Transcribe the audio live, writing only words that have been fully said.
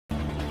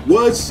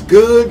What's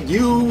good,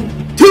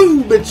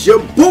 YouTube? It's your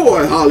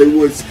boy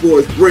Hollywood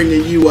Sports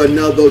bringing you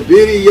another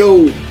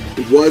video.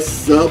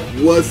 What's up?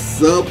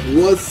 What's up?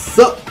 What's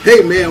up?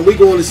 Hey man, we're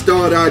going to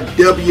start our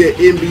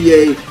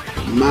WNBA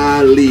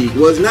My League.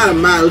 Well, it's not a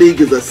My League,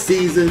 it's a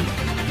season.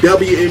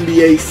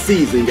 WNBA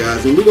season,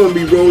 guys, and we're going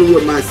to be rolling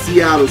with my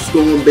Seattle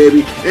Storm,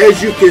 baby.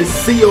 As you can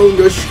see on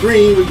the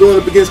screen, we're going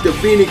up against the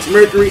Phoenix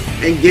Mercury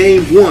in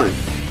Game 1.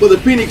 For the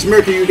Phoenix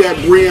Mercury, you got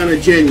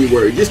Brianna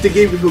January. Just to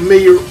give you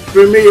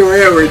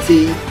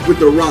familiarity with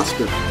the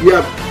roster, you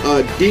have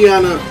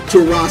Deanna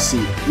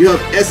Taurasi, you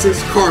have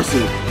Essence Carson,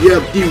 you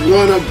have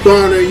Dewana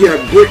Garner, you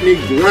have Brittany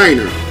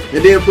Griner.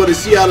 And then for the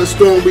Seattle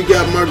Storm, we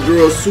got my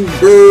girl Sue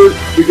Bird,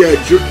 we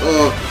got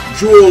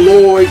Jewel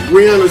Lloyd,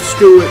 Brianna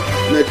Stewart,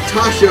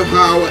 Natasha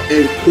Howard,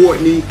 and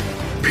Courtney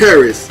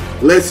Paris.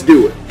 Let's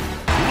do it.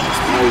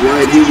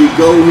 Alright, here we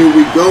go, here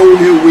we go,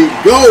 here we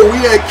go. We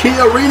at Key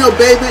Arena,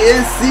 baby,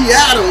 in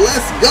Seattle.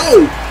 Let's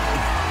go.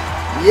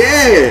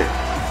 Yeah.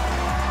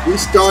 We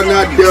starting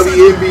our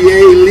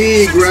WNBA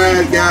league,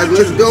 right, guys.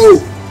 Let's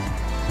go.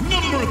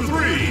 Number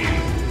 3.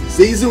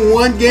 Season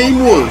 1, Game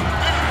 1.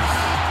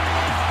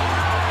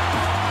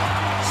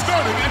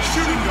 Starting at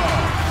shooting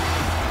guard,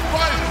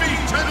 5 feet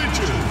 10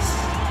 inches.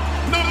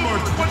 Number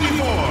 24.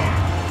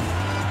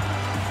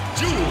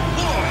 Jewel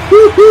Lloyd.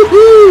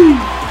 Woo-hoo-hoo.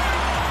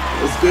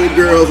 Let's go,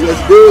 girls.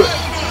 Let's do it.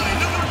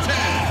 Number 10.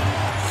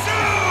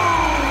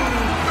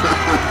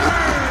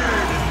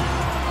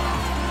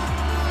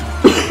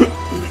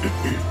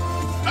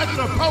 At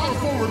the power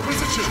forward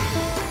position,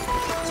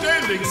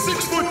 standing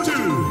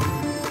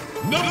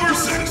 6'2", number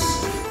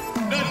 6,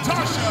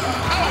 Natasha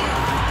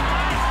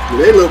Howard.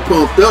 They look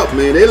pumped up,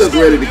 man. They look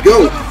ready to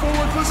go.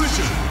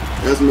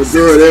 That's my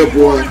girl there,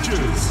 boy.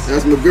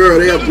 That's my girl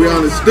there,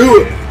 Brianna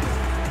Stewart.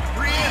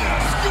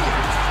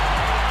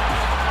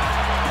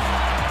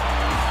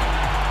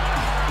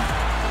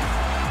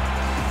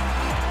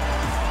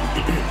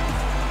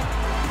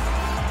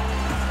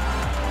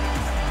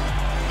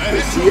 The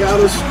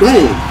Seattle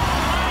Storm.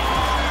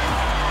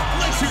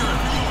 Let's hear it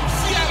from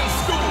Seattle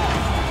Storm.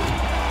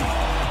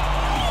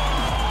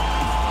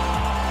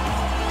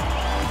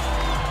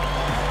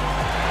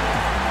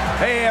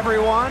 Hey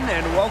everyone,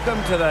 and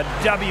welcome to the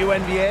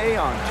WNBA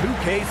on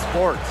 2K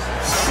Sports.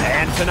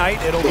 And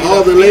tonight it'll be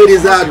all the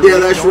ladies out there,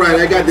 that's right.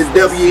 I got the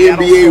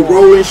WNBA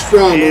rolling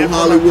strong on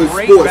Hollywood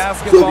Sports.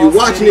 So if you're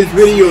watching this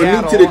video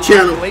and new to the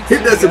channel,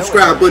 hit that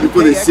subscribe button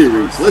for this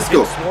series. Let's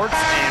go.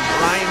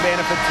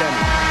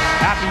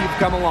 Happy you've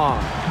come along.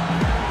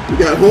 We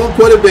got home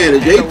court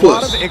advantage, A+. A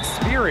lot of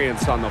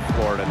experience on the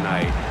floor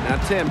tonight. Now,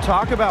 Tim,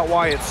 talk about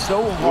why it's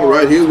so hard. All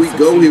right, here we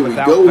go, here we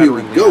go, here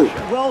we go.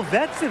 Well,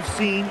 vets have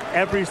seen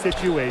every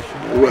situation,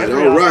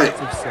 every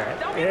offensive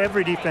set,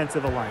 every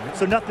defensive alignment,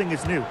 so nothing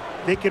is new.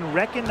 They can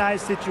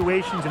recognize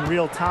situations in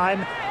real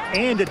time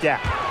and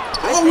adapt.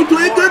 Oh, we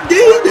played good D.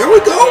 There we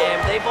go.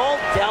 They've all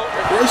dealt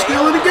with They're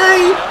still in the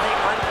game.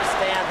 They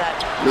understand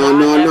that. No.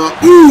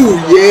 Ooh,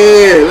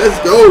 yeah. Let's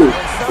go.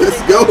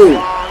 Let's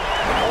go.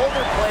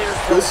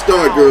 Good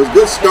start, girls.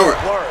 Good start.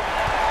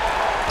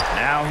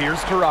 Now here's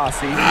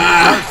Taurasi.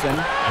 Carson.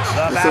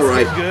 That's all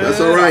right. That's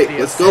all right.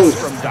 Let's go.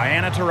 From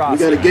Diana Taurasi. We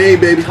got a game,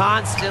 baby.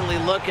 Constantly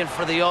looking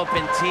for the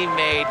open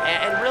teammate,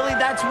 and really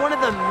that's one of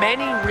the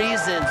many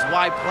reasons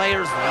why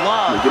players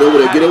love. Get over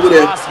there. Get over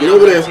there. Get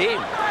over there.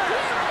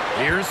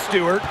 Here's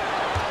Stewart.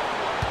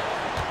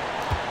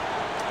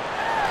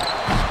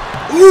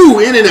 Ooh,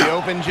 in and The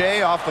out. open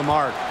J off the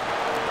mark.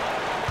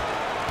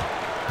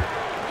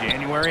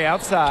 January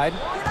outside.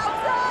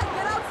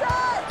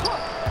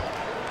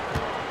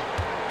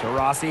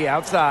 Taurasi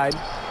outside.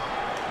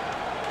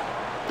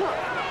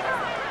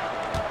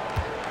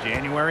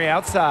 January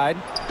outside.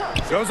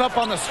 Goes up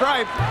on the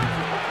stripe.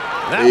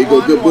 There you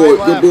go. Good boy.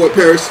 Good boy,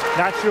 Paris.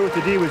 Not sure what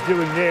the D was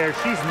doing there.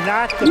 She's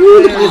not the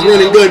He's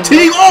running good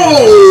team.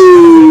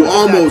 Oh,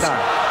 almost.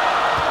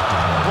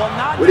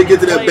 Where did he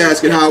get to that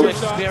basket, Howard?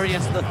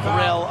 Experience the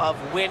thrill of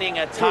winning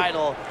a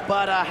title,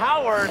 but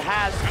Howard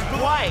has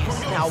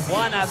twice. Now,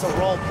 one as a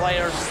role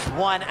player,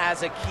 one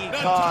as a key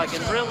cog,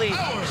 and really,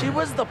 she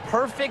was the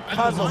perfect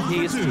puzzle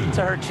piece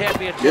to her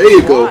championship. There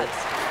you go.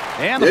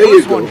 And the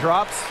first one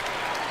drops.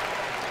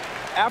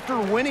 After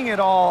winning it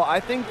all, I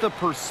think the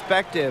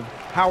perspective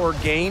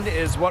Howard gained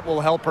is what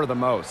will help her the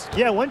most.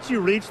 Yeah, once you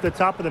reach the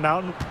top of the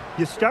mountain,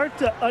 you start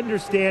to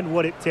understand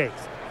what it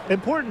takes.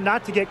 Important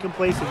not to get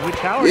complacent, which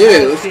Howard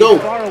let's go.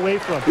 Far away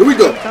from. Here we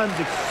go. Sometimes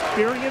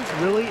experience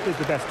really is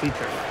the best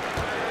teacher.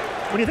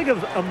 When you think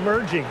of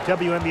emerging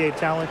WNBA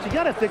talent, you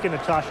got to think of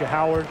Natasha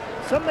Howard.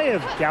 Some may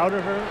have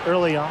doubted her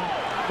early on,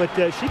 but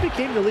she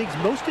became the league's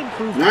most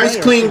improved Nice,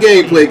 player. clean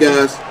gameplay,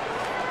 guys.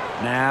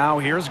 Now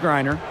here's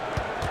Griner.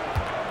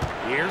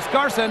 Here's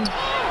Carson.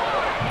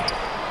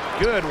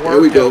 Good work.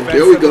 There we go.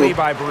 There we go.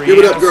 Give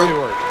it up, girl.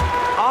 Stewart.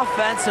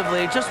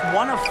 Offensively, just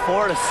 1 of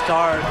 4 to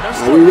start.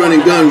 We running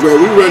gun, bro.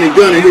 We running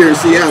gunning here in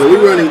Seattle. We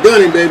running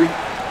gunning, baby.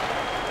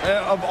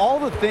 Of all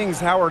the things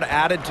Howard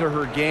added to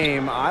her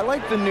game, I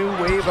like the new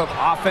wave of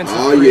offensive.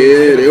 Oh,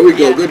 yeah, there we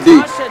go. Good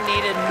deep. Natasha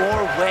needed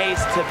more ways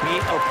to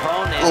beat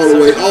opponents. All the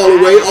way, all the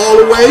way, all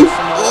the way,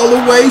 all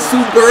the way,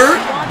 Sue Bird.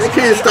 They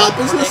can't stop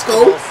us. Let's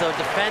go. So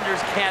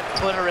defenders can't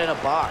put her in a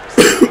box.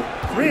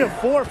 3 of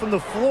 4 from the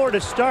floor to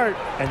start,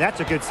 and that's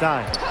a good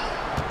sign.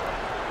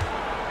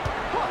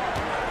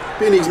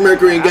 Phoenix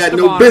Mercury ain't got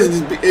no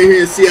business in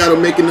here in Seattle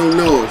making no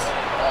noise.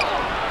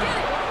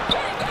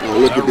 Oh,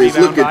 look at this.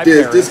 Look at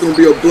this. This is going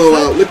to be a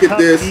blowout. Look at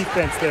this.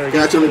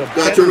 Got you in the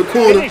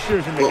corner.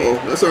 Uh-oh.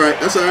 That's all right.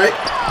 That's all right.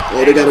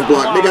 Oh, they got a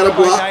block. They got a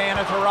block.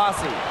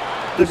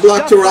 They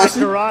blocked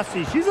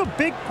Taurasi. She's a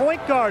big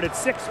point guard at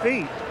 6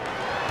 feet.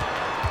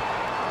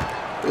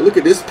 Oh, look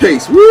at this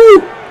pace.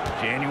 Woo!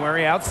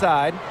 January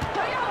outside.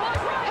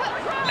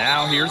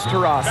 Now here's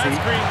Taurasi.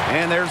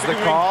 And there's the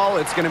call.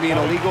 It's going to be an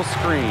illegal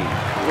screen.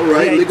 All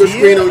right, illegal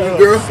screen on you,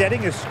 girl.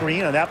 Setting a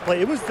screen on that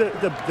play. It was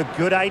the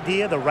good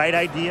idea, the right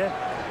idea,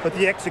 but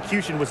the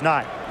execution was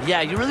not. Yeah,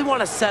 you really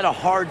want to set a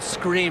hard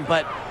screen,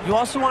 but you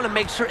also want to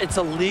make sure it's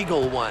a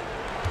legal one.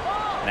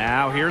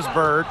 Now here's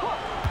Bird.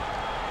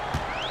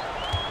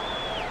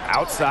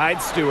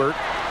 Outside Stewart.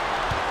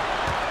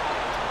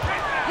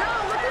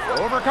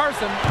 Over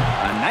Carson.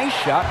 A nice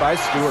shot by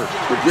Stewart.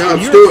 Good job,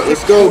 Stewart.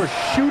 Let's go.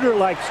 Shooter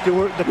like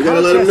Stewart. We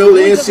gotta let him know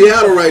they're in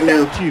Seattle right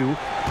now. You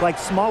like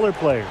smaller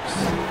players.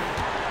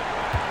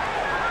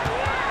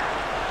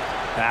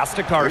 Pass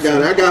to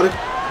Carson. I got it.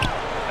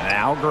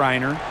 Now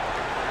Griner.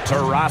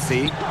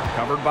 Taurasi,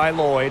 covered by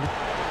Lloyd.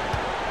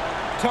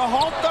 To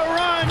halt the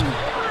run.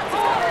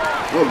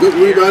 Oh, good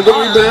rebound, good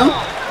rebound.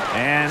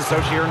 And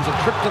so she earns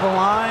a trip to the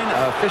line.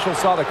 Official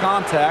saw the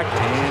contact,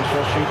 and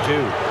she'll shoot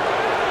 2.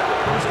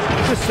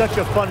 Just such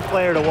a fun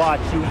player to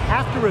watch. You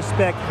have to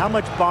respect how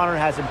much Bonner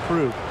has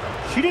improved.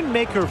 She didn't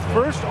make her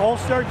first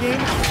All-Star game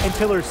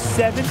until her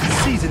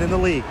 7th season in the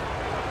league.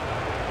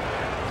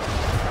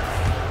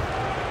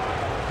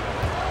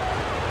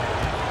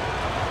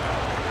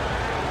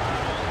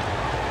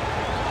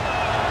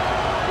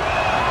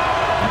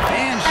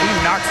 And she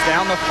knocks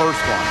down the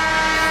first one.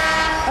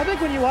 I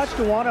think when you watch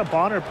DeWanna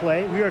Bonner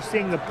play, we are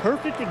seeing the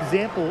perfect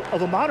example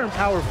of a modern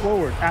power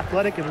forward.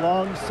 Athletic and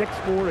long,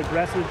 6'4",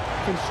 aggressive,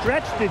 can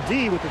stretch the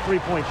D with a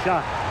 3-point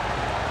shot.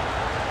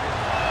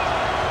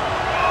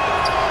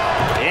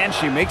 And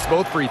she makes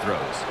both free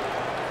throws.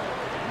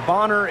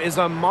 Bonner is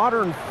a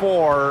modern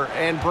 4,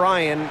 and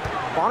Brian,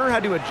 Bonner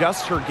had to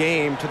adjust her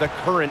game to the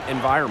current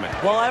environment.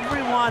 Well,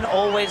 everyone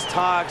always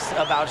talks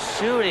about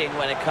shooting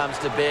when it comes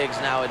to bigs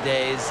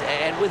nowadays,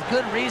 and with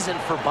good reason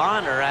for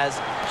Bonner,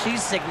 as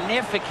she's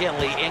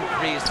significantly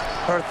increased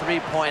her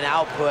three-point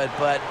output.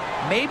 But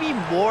maybe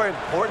more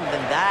important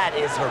than that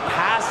is her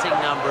passing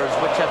numbers,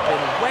 which have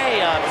been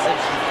way up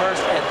since she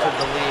first entered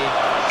the league.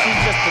 She's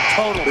just a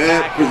total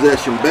bad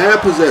possession.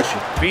 Bad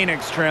possession.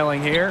 Phoenix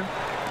trailing here.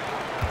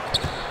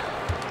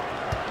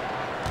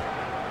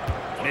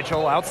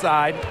 Mitchell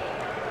outside.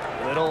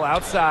 Little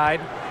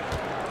outside.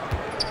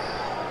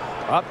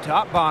 Up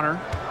top, Bonner.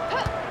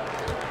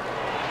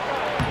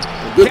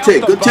 Good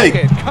take, good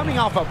take. Coming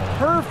off a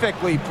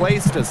perfectly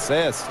placed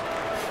assist.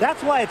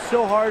 That's why it's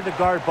so hard to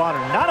guard Bonner.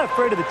 Not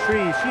afraid of the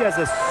trees. She has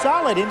a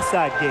solid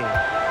inside game.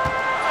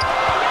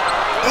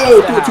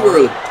 Oh, do it too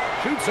early.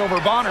 Shoots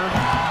over Bonner.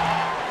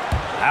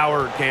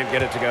 Howard can't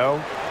get it to go.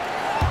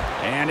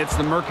 And it's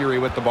the Mercury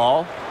with the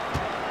ball.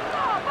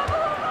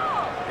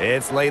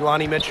 It's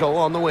Leilani Mitchell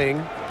on the wing.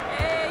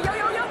 Hey, yo,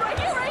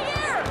 right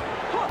here.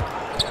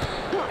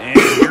 And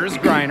here's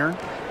Griner.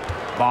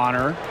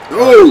 Bonner.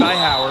 Oh, by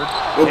Howard.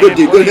 Oh, good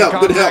D, good help,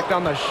 good help.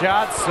 On the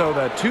shot, so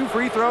the 2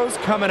 free throws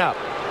coming up.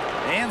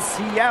 And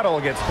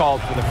Seattle gets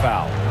called for the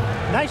foul.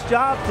 Nice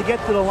job to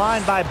get to the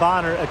line by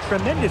Bonner, a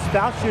tremendous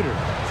foul shooter.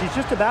 She's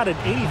just about an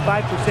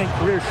 85%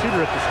 career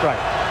shooter at the stripe.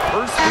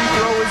 First free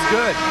throw is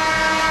good.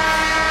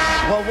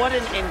 Well, what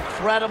an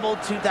incredible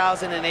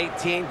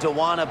 2018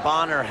 DeWanna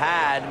Bonner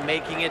had,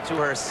 making it to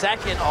her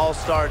second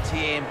All-Star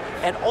team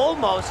and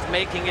almost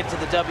making it to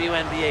the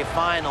WNBA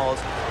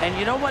Finals. And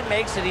you know what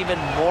makes it even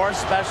more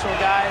special,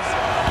 guys?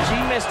 She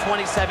missed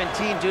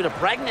 2017 due to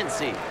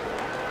pregnancy.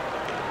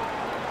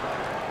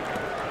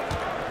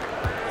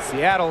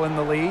 Seattle in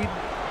the lead.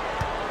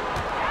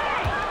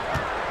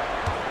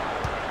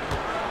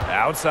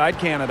 Outside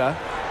Canada.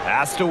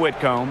 Pass to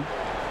Whitcomb.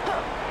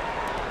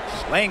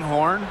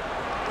 Langhorn.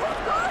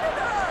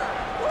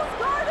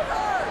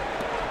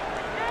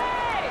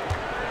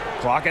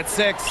 Clock at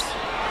 6.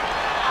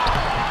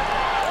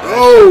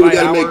 Oh, we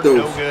got to make those.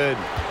 No good.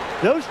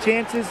 Those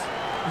chances,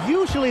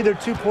 usually they're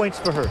 2 points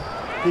for her.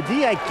 The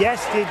D, I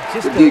guess, did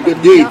just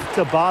enough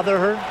to bother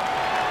her.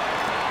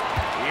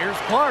 Here's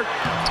Clark.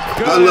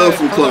 Good. I love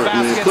some Clark,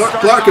 man.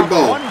 Clark can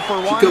ball.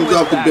 She comes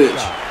off the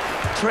bench.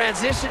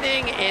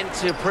 Transitioning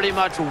into pretty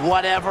much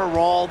whatever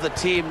role the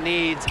team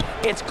needs,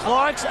 it's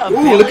Clark's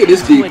ability look at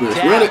this to defense.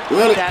 adapt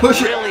Run it,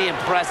 push really it,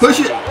 impresses push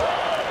it. me.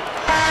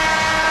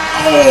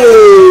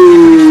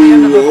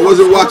 Oh, I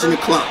wasn't watching the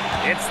clock.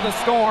 It's the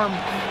Storm,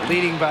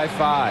 leading by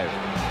 5.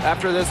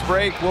 After this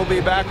break, we'll be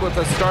back with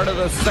the start of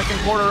the second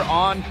quarter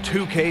on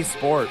 2K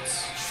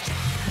Sports.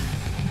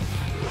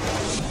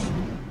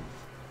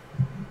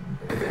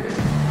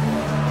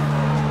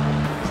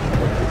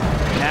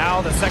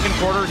 Well, the second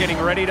quarter getting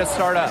ready to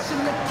start up.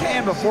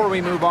 And before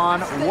we move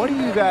on, what do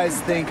you guys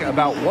think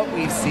about what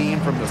we've seen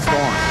from the Storm?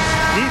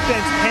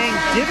 Defense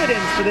paying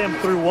dividends for them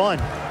through one.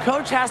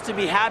 Coach has to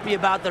be happy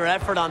about their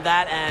effort on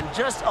that end.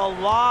 Just a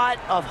lot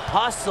of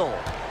hustle.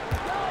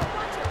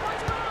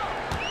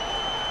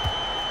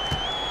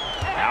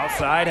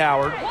 Outside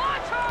Howard.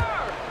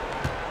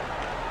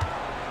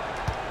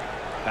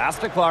 Pass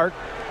to Clark.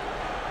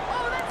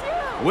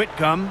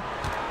 Whitcomb.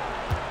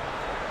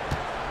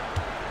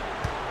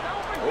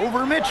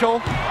 Over Mitchell.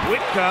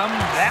 Whitcomb.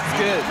 That's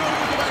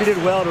good. She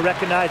did well to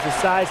recognize the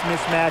size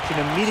mismatch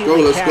and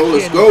immediately let's cash go,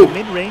 let's in go. with a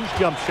mid-range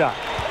jump shot.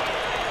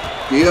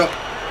 Yep.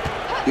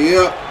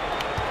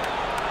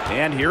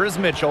 And here is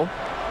Mitchell.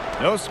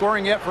 No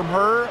scoring yet from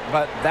her,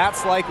 but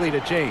that's likely to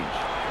change.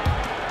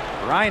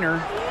 Reiner,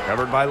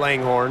 covered by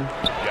Langhorne.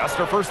 Just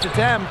her first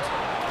attempt.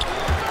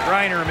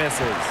 Reiner misses.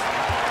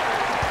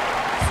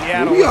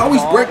 Seattle We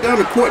always break down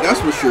the court, that's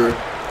for sure.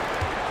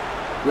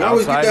 We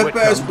always get that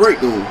fast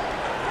break on.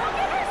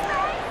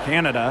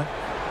 Canada.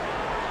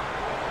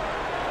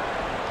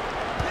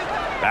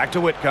 Back to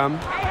Whitcomb.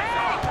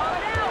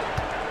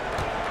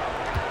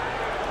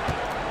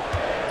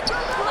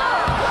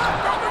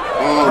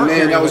 Oh,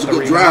 man, that was a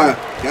good drive.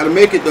 Got to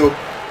make it, though.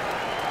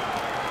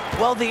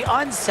 Well, the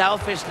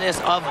unselfishness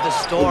of the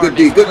Storm Good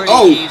is D, good. pretty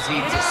Oh.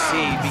 easy to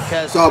see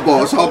because Saw ball,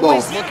 they're saw ball.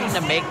 always looking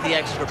to make the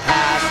extra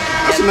pass.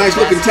 That's a nice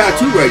looking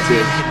tattoo right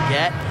there.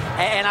 Get.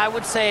 And I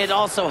would say it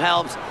also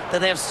helps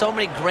that they have so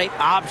many great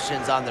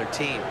options on their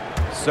team.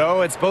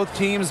 So it's both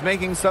teams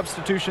making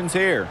substitutions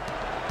here.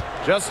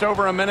 Just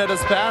over a minute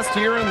has passed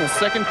here in the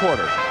second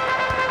quarter.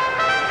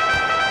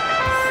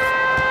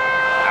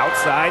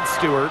 Outside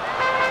Stewart.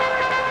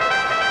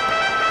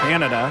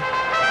 Canada.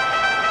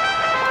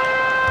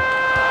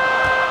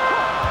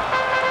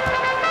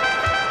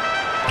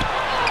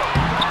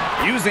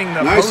 Using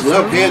the Nice post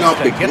left moves hand off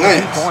to the get the 2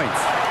 glass.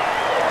 points.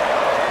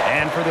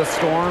 And for the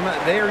Storm,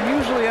 they are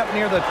usually up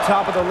near the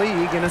top of the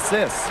league in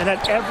assists. And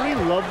at every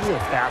level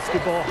of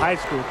basketball, high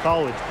school,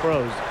 college,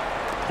 pros,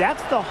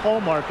 that's the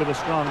hallmark of a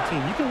strong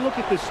team. You can look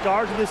at the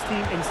stars of this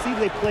team and see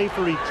they play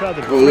for each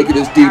other. Oh, look at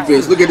this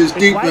defense. Look at this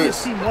It's why this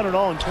defense. team won it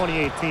all in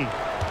 2018.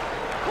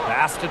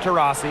 Pass to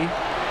Taurasi.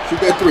 Shoot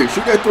that three.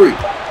 Shoot that three.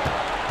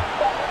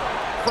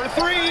 For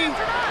 3.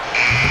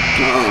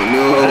 Oh,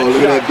 no.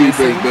 Look at that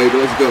defense, baby.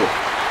 Let's go.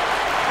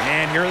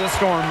 And here are the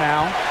Storm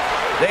now.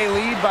 They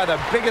lead by the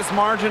biggest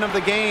margin of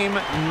the game,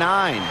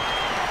 9.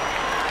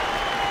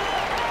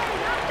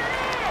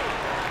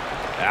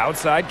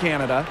 Outside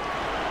Canada.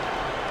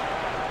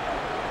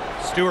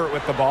 Stewart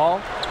with the ball.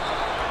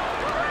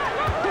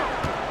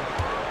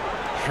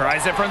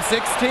 Tries it from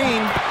 16.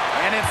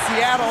 And it's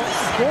Seattle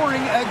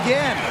scoring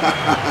again.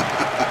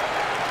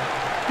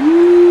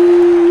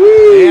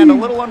 And a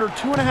little under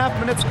 2.5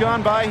 minutes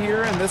gone by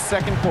here in this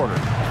second quarter.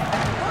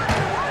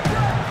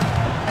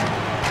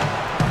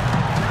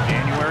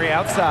 January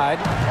outside.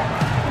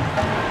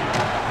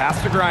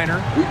 Pass to Griner.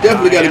 We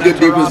definitely got a good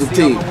defensive Taurasi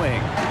team. on the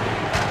wing.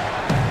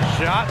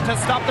 Shot to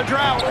stop the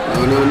drought.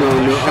 No, no, no,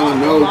 no, Shot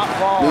no, will not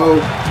fall. no.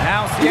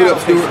 Now Give it Seattle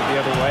up, takes Stewart. it the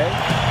other way.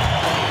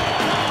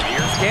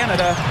 Here's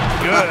Canada.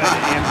 Good.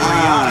 And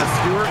Brianna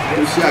Stewart.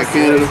 Good shot,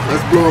 Canada.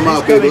 Let's blow them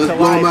out, baby. Let's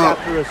blow them out.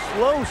 After a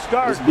slow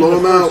start Let's blow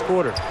in the them first out.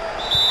 quarter.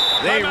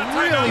 They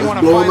really want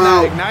to blow find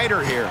them that out.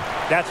 igniter here.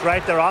 That's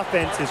right. Their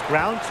offense is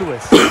ground to a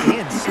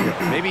standstill.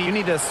 Maybe you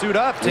need to suit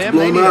up, Let's Tim.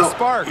 blow They them need a out.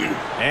 spark.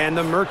 And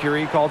the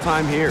Mercury call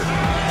time here.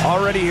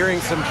 Already hearing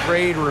some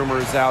trade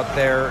rumors out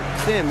there.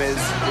 Tim, is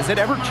it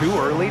ever too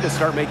early to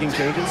start making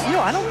changes? You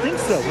know, I don't think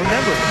so.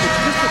 Remember, it's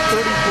just a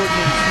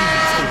 34-game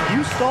season. If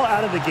you stall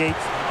out of the gates,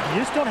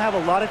 you just don't have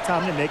a lot of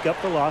time to make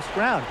up the lost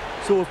ground.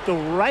 So if the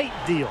right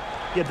deal,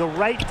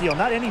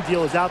 not any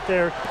deal is out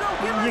there,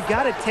 you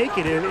got to take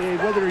it,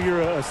 whether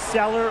you're a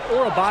seller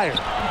or a buyer.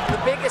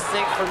 The biggest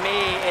thing for me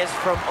is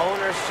from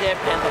ownership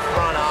and the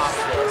front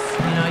office.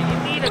 You know, you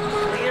need a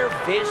clear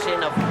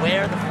vision of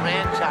where the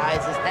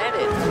franchise is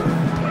headed.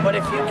 But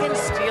if you can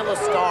steal a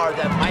star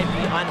that might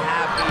be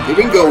unhappy, Give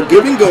and go,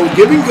 give and go,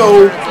 give and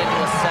go. turns into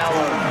a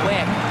seller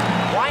quick,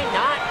 why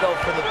not go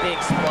for the big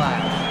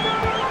splash?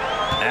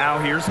 Now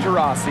here's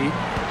Taurasi.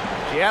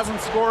 She hasn't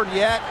scored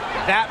yet.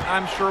 That,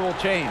 I'm sure, will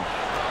change.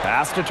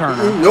 Pass to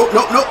Turner. Nope,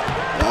 nope, nope.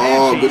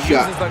 Oh, And she good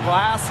shot. uses the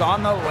glass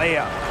on the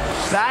layup.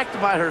 Backed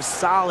by her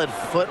solid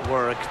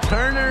footwork,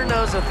 Turner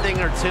knows a thing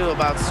or two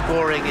about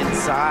scoring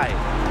inside.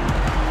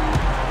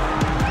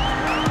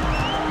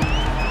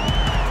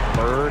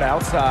 Bird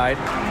outside.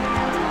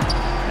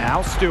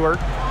 Now Stewart,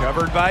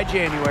 covered by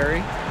January.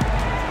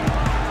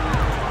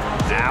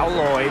 Now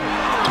Lloyd.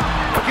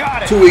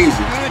 Got it. Too easy.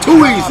 Good Too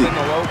job easy. in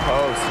the low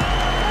post.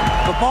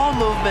 The ball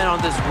movement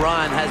on this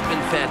run has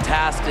been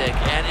fantastic,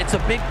 and it's a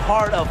big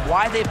part of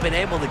why they've been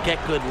able to get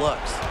good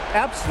looks.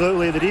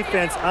 Absolutely. The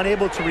defense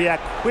unable to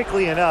react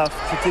quickly enough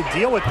to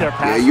deal with their Yeah,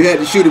 pass. you had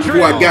to shoot it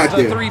before I got Drills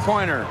the there.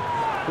 three-pointer.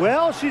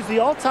 Well, she's the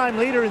all-time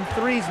leader in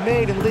threes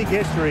made in league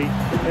history.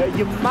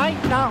 You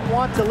might not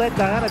want to let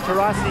Diana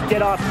Taurasi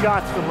get off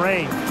shots from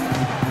range.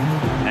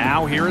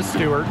 Now here is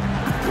Stewart.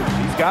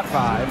 She's got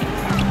 5.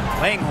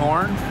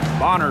 Langhorne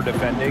Bonner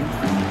defending.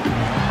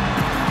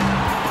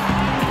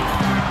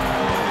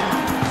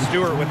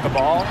 Stewart with the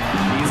ball.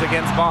 He's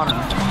against Bonner.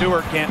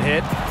 Stewart can't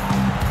hit.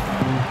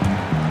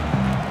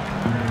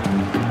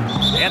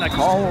 And a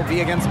call will be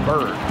against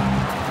Bird.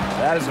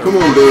 That is a Come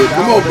on, Bird.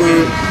 Come on,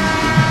 Bird.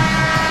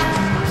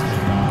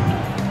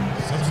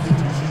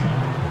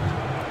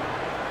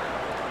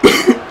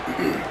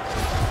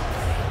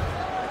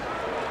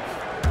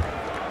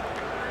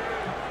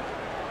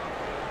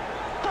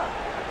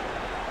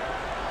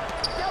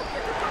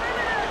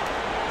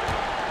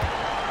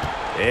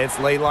 It's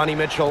Leilani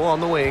Mitchell on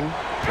the wing,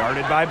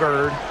 guarded by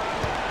Bird.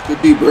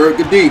 Good D, Bird.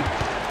 Good D.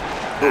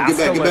 Oh, get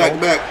back, get back,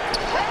 get back.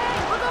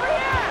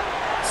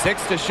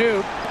 6 to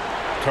shoot.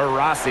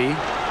 Taurasi.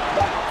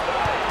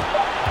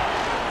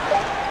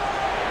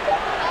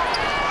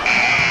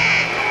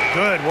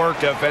 Good work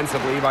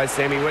defensively by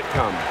Sammy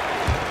Whitcomb.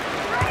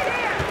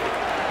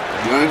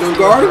 Y'all ain't gonna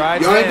guard it?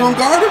 Y'all ain't gonna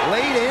guard it?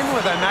 Laid in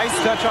with a nice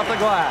touch off the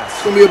glass.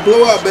 It's gonna be a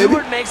blowout, baby.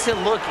 Stewart makes it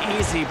look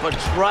easy, but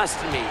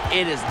trust me,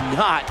 it is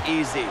not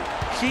easy.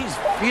 She's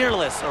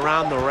fearless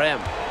around the rim.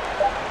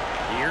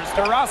 Here's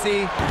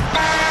Taurasi.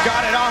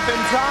 Got it off in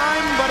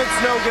time, but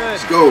it's no good.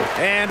 Let's go.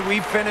 And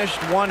we finished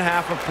one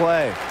half of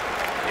play.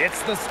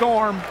 It's the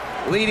Storm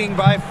leading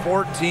by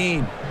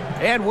 14.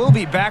 And we'll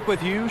be back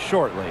with you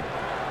shortly.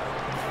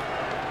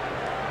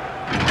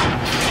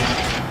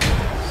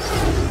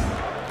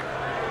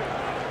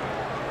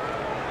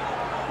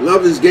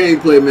 Love this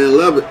gameplay, man.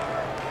 Love it.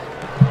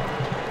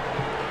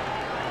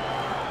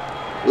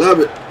 Love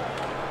it.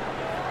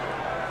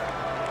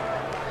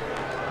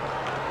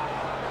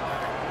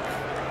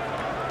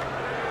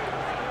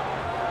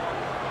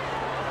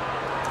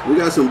 We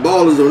got some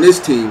ballers on this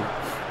team.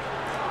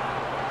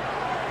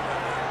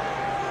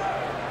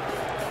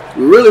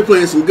 We're really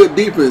playing some good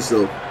defense,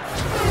 though.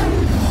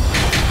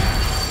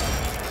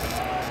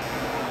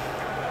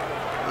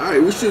 All right,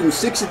 we're shooting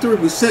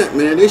 63%,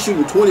 man. They're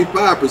shooting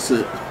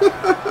 25%.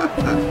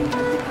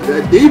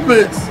 That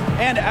defense.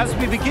 And as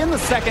we begin the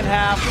second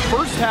half,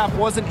 first half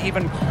wasn't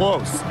even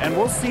close. And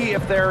we'll see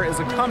if there is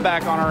a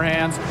comeback on our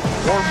hands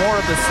or more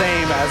of the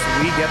same as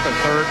we get the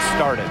third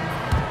started.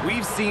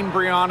 We've seen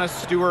Breanna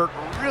Stewart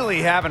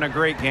really having a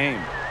great game.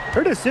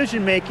 Her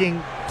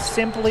decision-making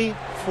simply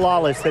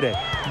flawless today.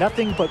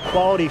 Nothing but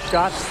quality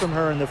shots from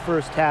her in the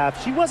first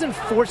half. She wasn't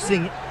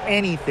forcing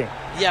anything.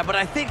 Yeah, but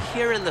I think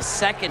here in the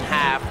second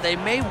half, they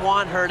may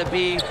want her to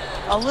be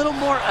a little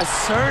more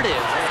assertive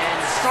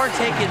and start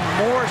taking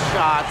more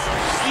shots,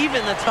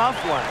 even the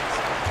tough ones.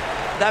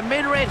 That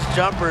mid-range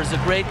jumper is a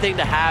great thing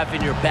to have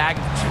in your bag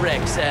of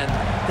tricks, and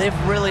they've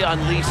really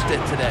unleashed it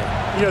today.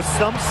 You know,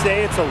 some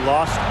say it's a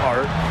lost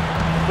art,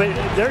 but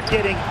they're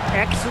getting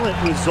excellent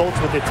results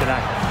with it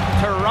tonight.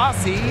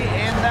 Taurasi,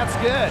 and that's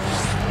good.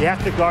 You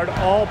have to guard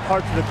all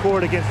parts of the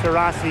court against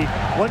Taurasi.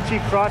 Once she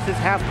crosses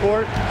half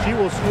court, she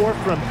will score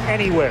from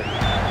anywhere.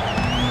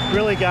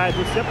 Really, guys,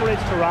 what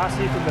separates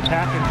Taurasi from the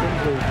pack in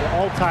terms of the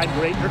all-time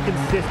great, her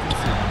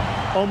consistency.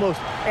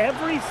 Almost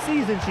every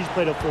season she's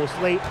played a full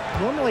slate,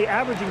 normally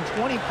averaging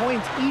 20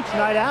 points each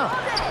night out.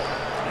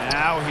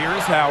 Now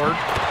here's Howard,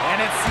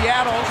 and it's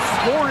Seattle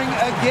scoring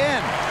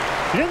again.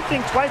 She didn't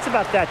think twice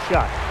about that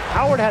shot.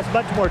 Howard has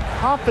much more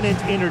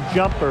confidence in her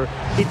jumper.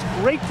 It's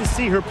great to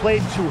see her play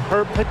to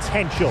her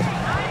potential.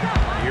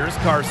 Here's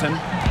Carson.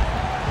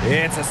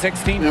 It's a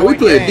 16-point game. Now we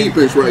play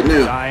defense right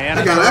now.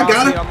 Diana I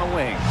got it. on the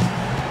wing.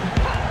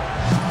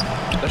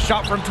 The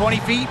shot from 20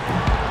 feet.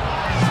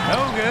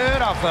 No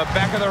good off the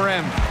back of the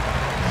rim.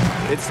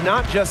 It's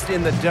not just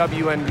in the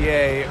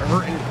WNBA.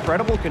 Her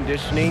incredible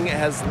conditioning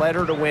has led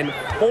her to win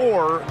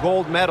 4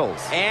 gold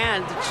medals.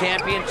 And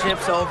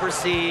championships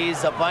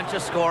overseas, a bunch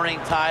of scoring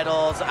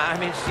titles. I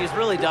mean, she's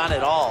really done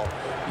it all.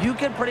 You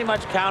can pretty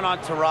much count on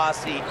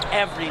Taurasi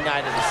every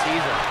night of the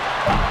season.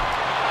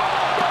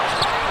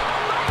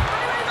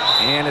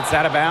 And it's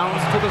out of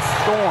bounds to the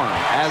Storm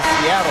as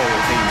Seattle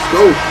retains.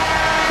 Go.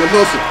 Good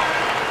hustle.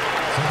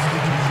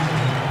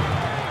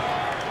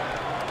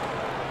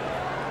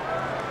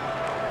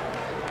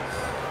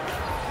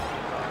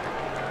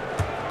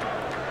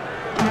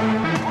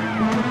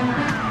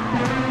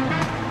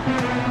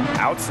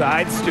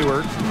 Outside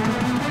Stewart.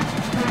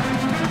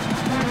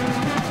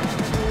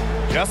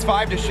 Just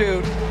 5 to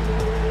shoot.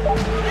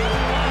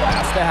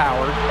 Pass to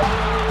Howard.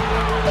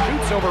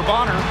 Shoots over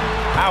Bonner.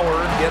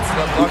 Howard gets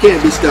the bucket. You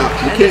can't be stopped.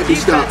 You can't be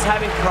stopped. And the defense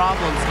having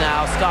problems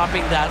now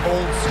stopping that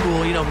old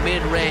school,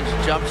 mid-range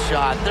jump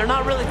shot. They're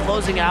not really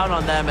closing out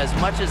on them as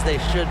much as they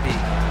should be.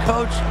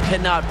 Coach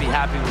cannot be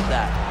happy with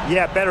that.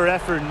 Yeah, better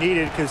effort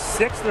needed because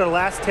 6 of their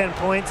last 10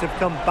 points have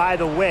come by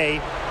the way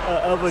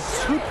of a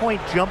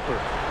 2-point jumper.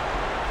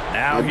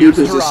 Now Our here's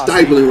defense is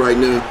stifling right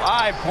now.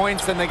 5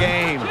 points in the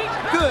game.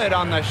 Good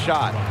on the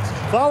shot.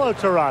 Follow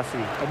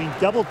Taurasi. I mean,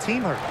 double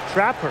team her,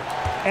 trap her,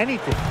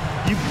 anything.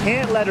 You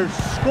can't let her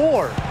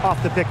score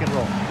off the pick and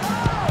roll.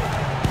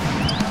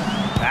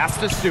 Pass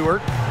to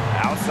Stewart.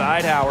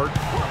 Outside Howard.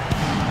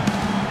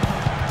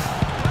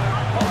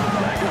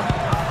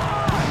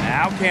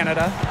 Now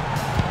Canada.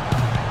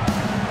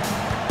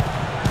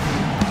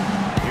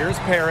 Here's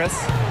Paris.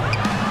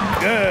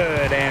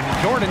 Good, and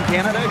Jordan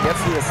Canada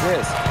gets the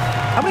assist.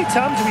 How many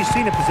times have we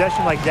seen a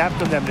possession like that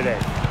from them today?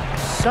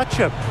 Such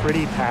a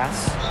pretty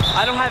pass.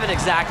 I don't have an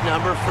exact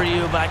number for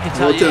you, but I can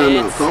tell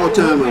Call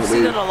timeout, we've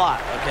seen man. it a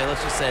lot. Okay, let's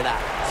just say that.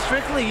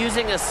 Strictly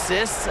using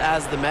assists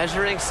as the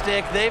measuring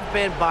stick, they've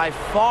been by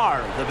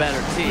far the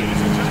better team.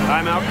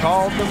 Timeout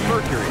called the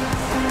Mercury.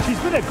 She's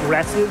been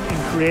aggressive in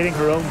creating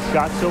her own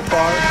shot so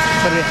far,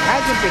 but it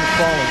hasn't been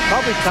falling.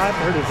 Probably time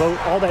for her to devote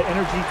all that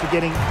energy to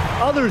getting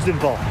others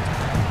involved.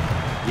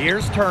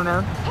 Here's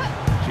Turner.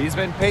 She's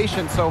been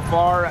patient so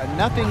far.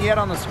 Nothing yet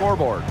on the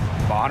scoreboard.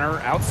 Bonner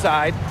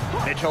outside.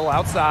 Mitchell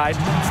outside.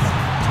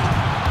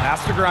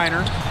 Pass to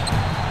Griner.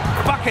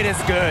 Bucket is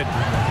good.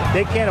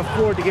 They can't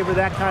afford to give her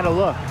that kind of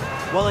look.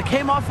 Well, it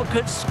came off a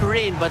good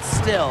screen, but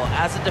still,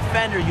 as a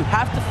defender, you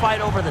have to fight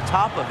over the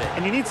top of it.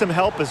 And you need some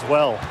help as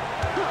well.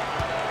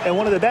 And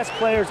one of the best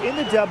players in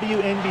the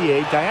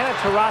WNBA, Diana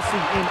Taurasi,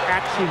 in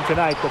action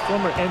tonight, the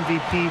former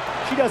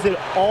MVP. She does it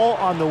all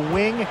on the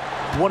wing.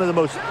 One of the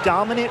most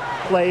dominant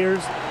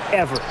players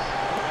ever.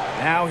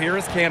 Now here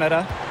is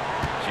Canada.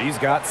 She's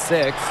got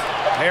 6.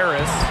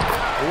 Harris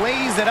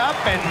lays it up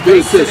and Good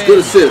makes it assist, in. good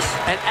assist.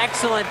 An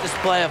excellent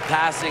display of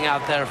passing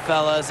out there,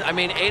 fellas. I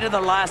mean, 8 of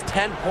the last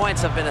 10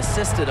 points have been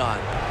assisted on.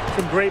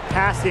 Some great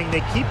passing.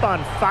 They keep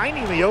on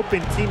finding the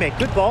open teammate.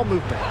 Good ball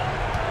movement.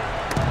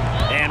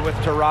 And with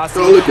Taurasi,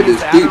 Oh, look at she's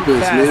this at her defense,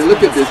 best man.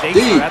 Look when at the this stakes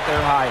D. are at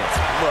their highest.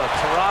 Look,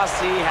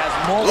 Taurasi has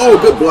Oh,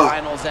 good multiple block.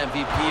 finals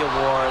MVP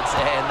awards,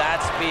 and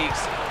that speaks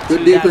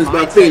Good to defense that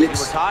by mindset Phoenix.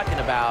 we were talking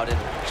about. And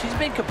she's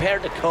been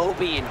compared to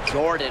Kobe and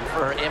Jordan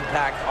for her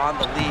impact on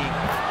the league.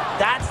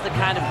 That's the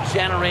kind of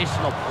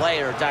generational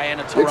player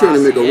Diana Taurasi They're trying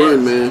to make a is.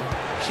 run, man.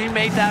 She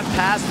made that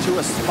pass to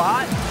a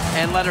spot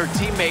and let her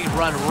teammate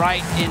run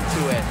right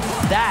into it.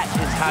 That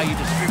is how you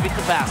distribute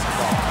the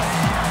basketball.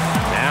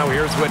 Now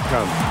here's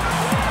Whitcomb.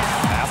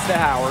 Pass to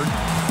Howard.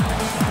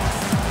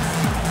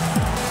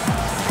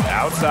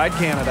 Outside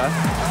Canada.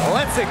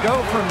 Lets it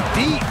go from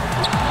deep.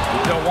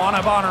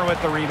 DeWanna Bonner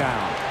with the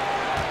rebound.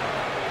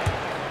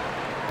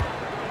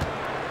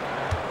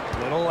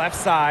 Little left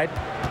side.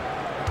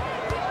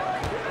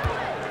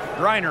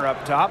 Griner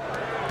up top.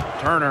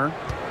 Turner.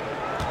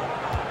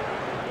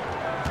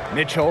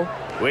 Mitchell.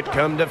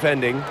 Whitcomb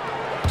defending.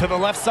 To the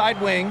left side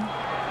wing.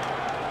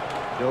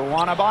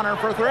 DeWanna Bonner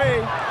for 3.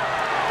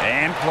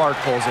 And Clark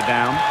pulls it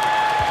down.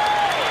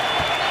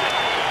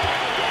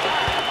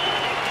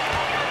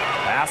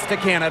 Pass to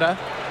Canada.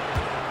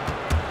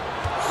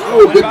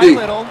 Oh, good by D.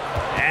 Little.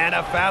 And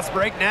a fast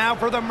break now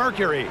for the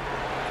Mercury.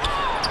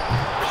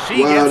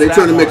 Wow, they're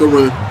trying to make a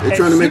run. They're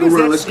trying to make a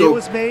run. Let's go.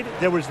 Was made,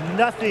 there was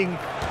nothing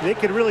they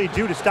could really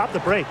do to stop the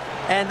break.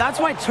 And that's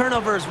why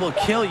turnovers will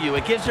kill you.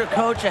 It gives your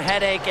coach a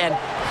headache and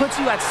puts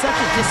you at such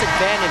a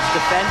disadvantage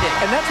defending.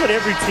 And that's what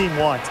every team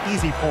wants,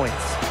 easy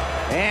points.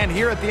 And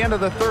here at the end of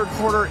the third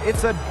quarter,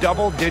 it's a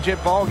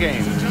double-digit ball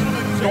game.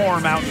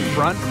 Storm out in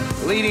front,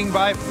 leading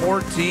by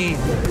 14.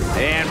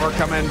 And we're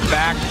coming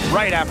back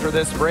right after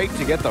this break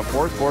to get the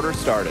fourth quarter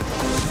started.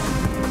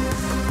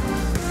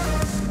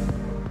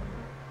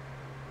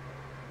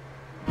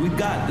 We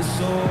got the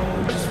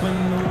soul just when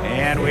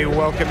And we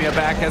welcome you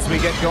back as we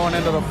get going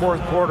into the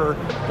fourth quarter.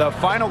 The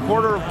final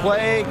quarter of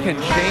play can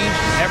change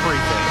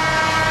everything.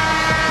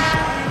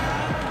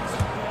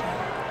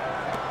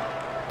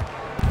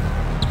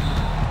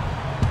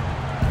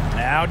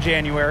 Now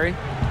January.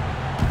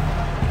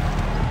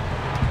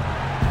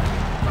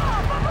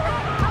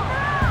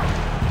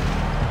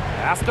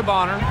 Pass to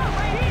Bonner.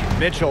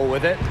 Mitchell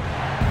with it.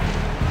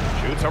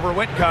 Shoots over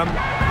Whitcomb.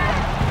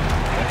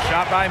 Good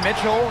shot by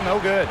Mitchell, no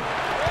good.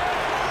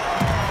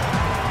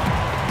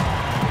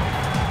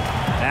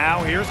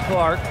 Now here's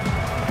Clark.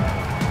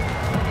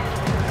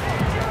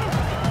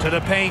 To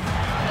the paint.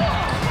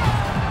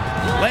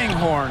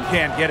 Langhorn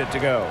can't get it to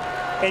go.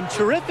 And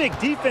terrific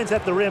defense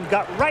at the rim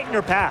got right in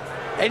her path.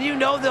 And you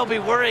know they'll be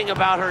worrying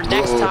about her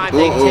next time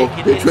they take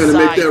it They're trying to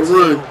make inside, that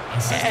too.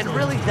 run. And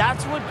really,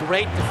 that's what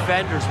great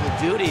defenders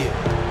will do to you.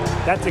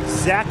 That's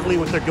exactly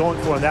what they're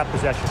going for in that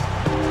possession.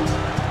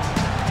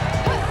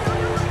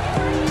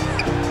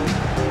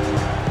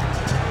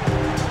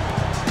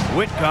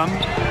 Whitcomb,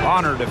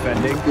 Bonner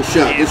defending. Good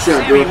shot, good And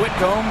shot, Sammy girl.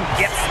 Whitcomb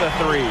gets the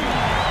 3.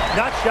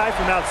 Not shy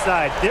from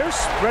outside. They're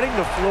spreading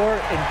the floor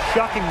and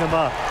chucking them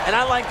up. And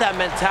I like that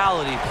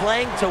mentality,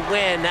 playing to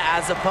win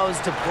as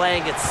opposed to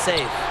playing it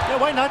safe. Yeah,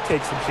 why not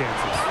take some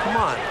chances? Come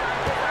on.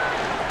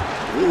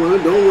 Don't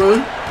run, don't run.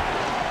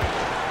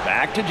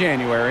 Back to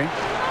January.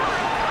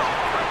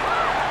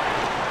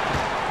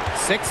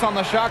 6 on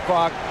the shot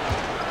clock.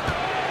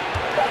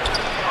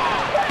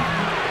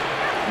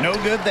 No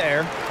good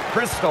there.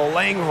 Crystal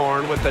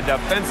Langhorn with the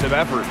defensive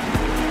effort.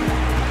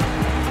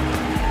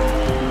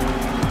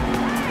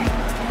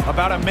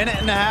 About a minute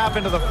and a half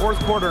into the fourth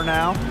quarter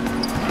now.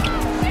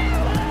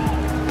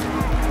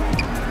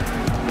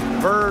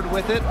 Bird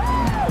with it.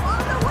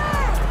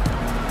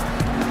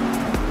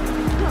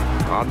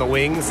 On the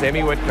wing,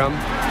 Sammy Whitcomb.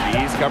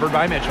 He's covered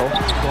by Mitchell.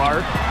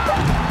 Clark.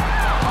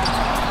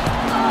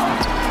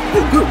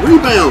 Oh, good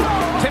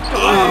rebound. Tipped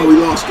away. Oh, we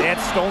lost it.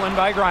 It's stolen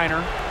by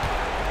Griner.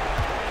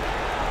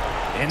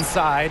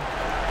 Inside.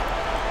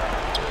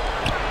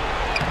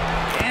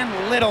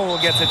 And Little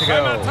gets it to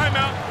go.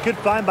 Timeout. Good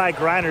find by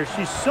Griner.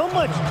 She's so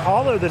much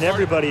taller than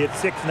everybody at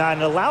 6'9".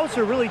 It allows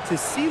her really to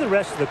see the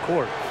rest of the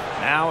court.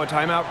 Now a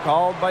timeout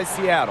called by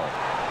Seattle.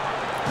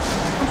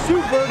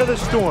 Sue Bird of the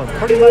Storm,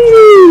 pretty much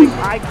a big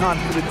icon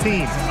for the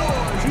team.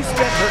 She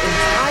spent her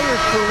entire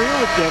career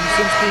with them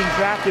since being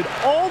drafted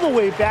all the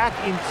way back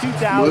in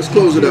 2000. Let's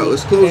close it out.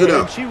 Let's close it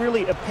out. She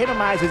really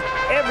epitomizes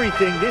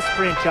everything this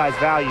franchise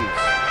values.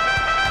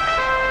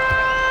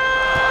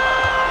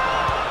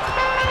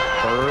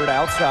 Bird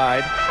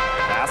outside.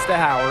 Pass to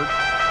Howard.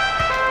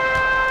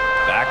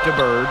 Back to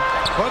Bird.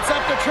 Puts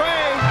up the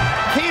tray.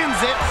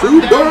 Cans it from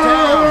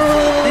downtown.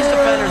 These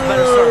defenders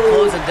better start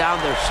closing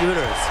down their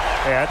shooters.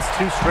 Yeah, that's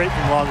 2 straight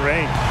from long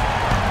range.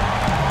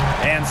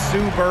 And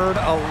Sue Bird,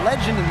 a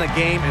legend in the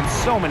game in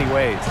so many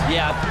ways.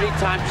 Yeah,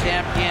 3-time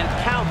champion,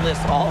 countless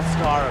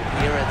all-star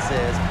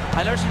appearances.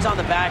 I know she's on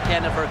the back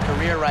end of her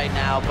career right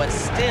now, but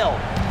still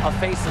a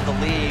face of the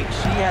league.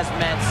 She has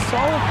meant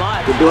so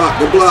much Good block,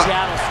 good to the block.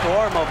 Seattle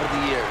Storm over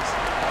the years.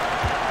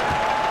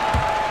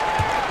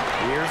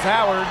 Here's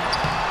Howard.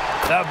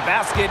 The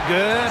basket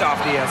good off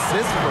the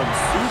assist from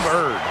Sue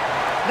Bird.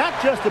 Not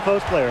just a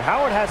post player.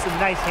 Howard has some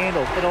nice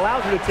handles. It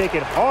allows her to take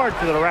it hard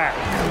to the rack.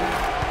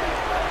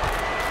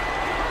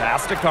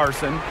 Pass to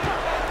Carson.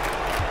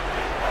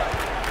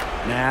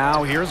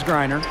 Now here's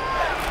Griner.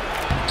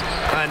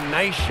 A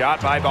nice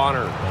shot by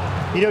Bonner.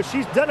 You know,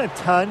 she's done a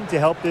ton to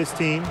help this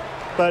team,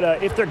 but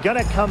if they're going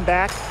to come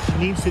back, she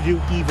needs to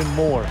do even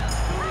more.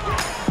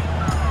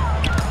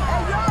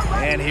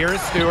 And here's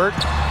Stewart.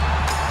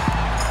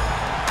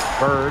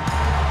 Bird.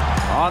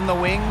 On the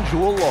wing,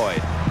 Jewel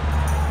Lloyd.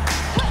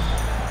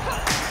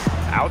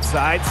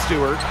 Outside,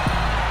 Stewart.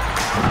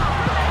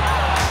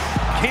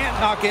 Can't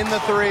knock in the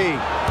 3.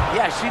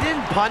 Yeah, she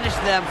didn't punish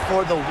them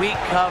for the weak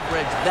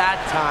coverage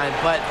that time,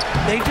 but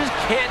they just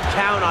can't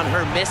count on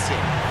her missing.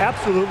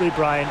 Absolutely,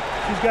 Brian.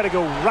 She's got to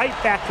go right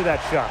back to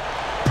that shot.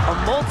 A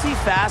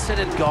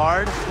multifaceted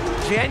guard,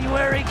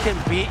 January can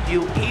beat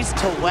you east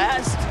to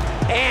west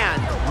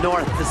and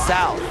north to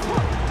south.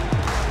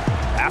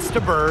 Pass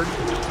to Bird.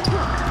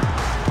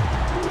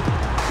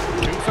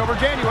 Shoots over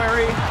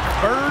January.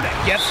 Bird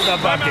gets the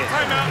bucket.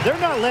 They're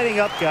not letting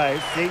up, guys.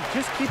 They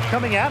just keep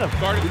coming at them.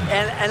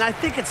 And I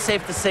think it's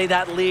safe to say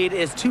that lead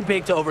is too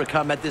big to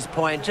overcome at this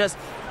point. Just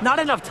not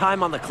enough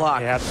time on the clock.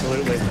 Yeah,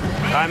 absolutely.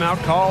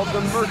 Timeout called the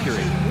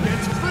Mercury.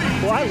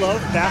 Well, I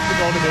love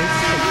basketball debates,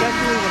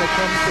 especially when it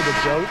comes to the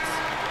GOATs.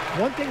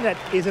 One thing that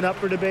isn't up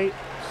for debate,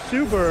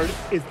 Sue Bird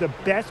is the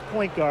best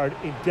point guard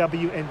in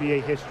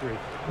WNBA history.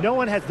 No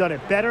one has done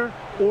it better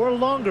or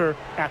longer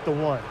at the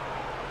 1.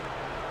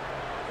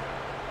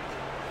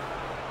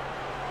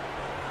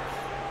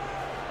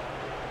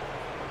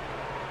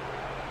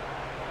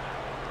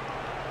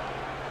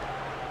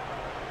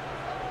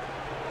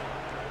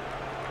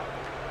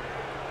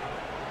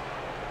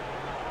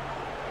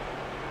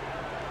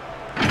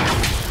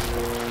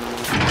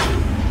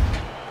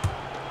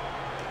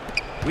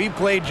 We've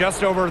played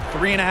just over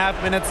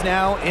 3.5 minutes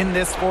now in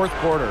this 4th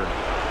quarter.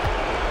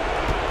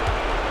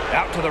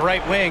 Out to the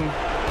right wing.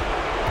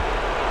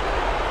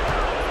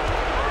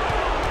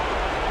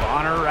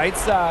 Bonner right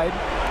side.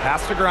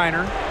 Pass to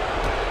Griner.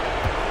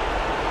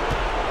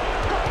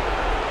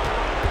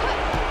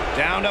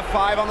 Down to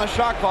 5 on the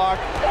shot clock.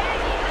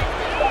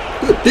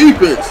 Good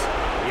defense.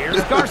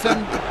 Here's Carson.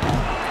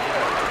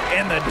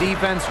 And the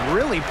defense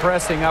really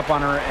pressing up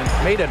on her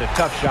and made it a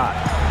tough shot.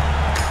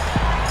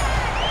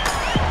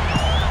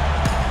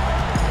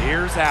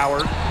 Here's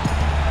Howard.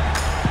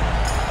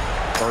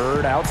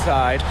 Bird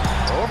outside.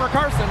 Over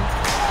Carson.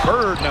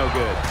 Bird no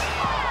good.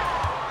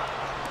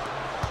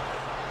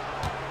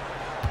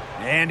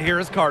 And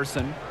here's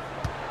Carson.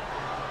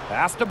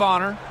 Pass to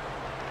Bonner.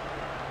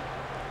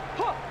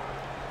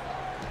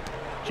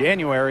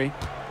 January.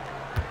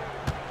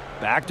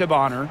 Back to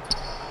Bonner.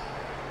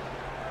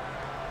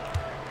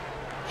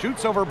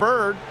 Shoots over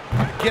Bird.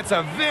 Gets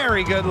a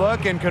very good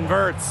look and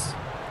converts.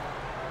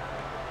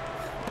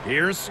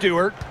 Here's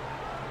Stewart.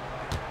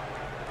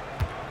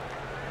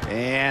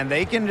 And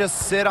they can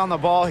just sit on the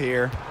ball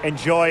here.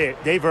 Enjoy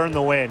it. They've earned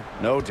the win.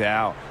 No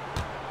doubt.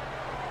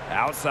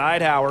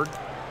 Outside Howard.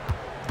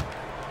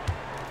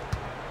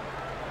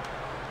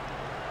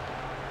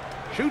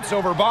 Shoots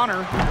over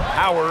Bonner.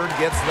 Howard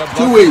gets the bucket.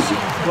 Too easy.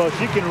 Well,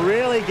 she can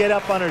really get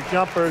up on her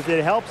jumpers.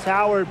 It helps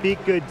Howard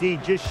beat good D,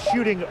 just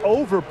shooting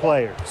over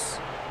players.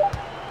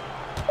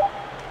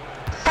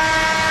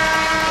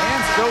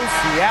 And so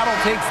Seattle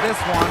takes this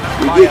one.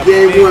 We get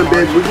game 1,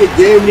 baby. We get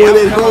game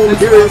 1 at home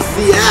here in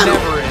Seattle.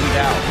 Never in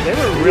doubt. They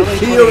were really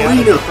Key putting out a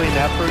Arena. supreme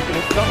effort, and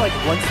it felt like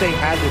once they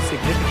had this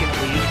significant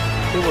lead,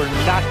 they were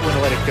not going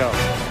to let it go.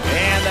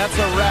 And that's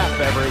a wrap,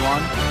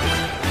 everyone.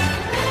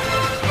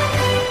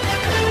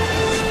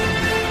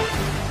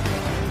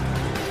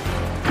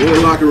 Go to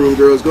the locker room,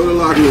 girls. Go to the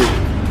locker room.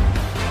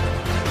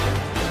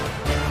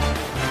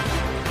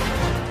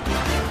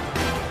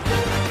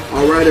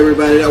 All right,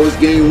 everybody. That was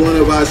game 1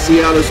 of our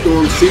Seattle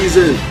Storm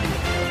season.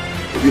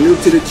 If you're new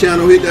to the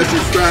channel, hit that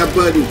subscribe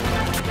button.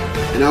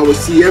 and I will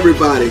see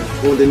everybody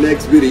on the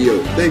next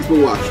video. Thanks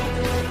for watching.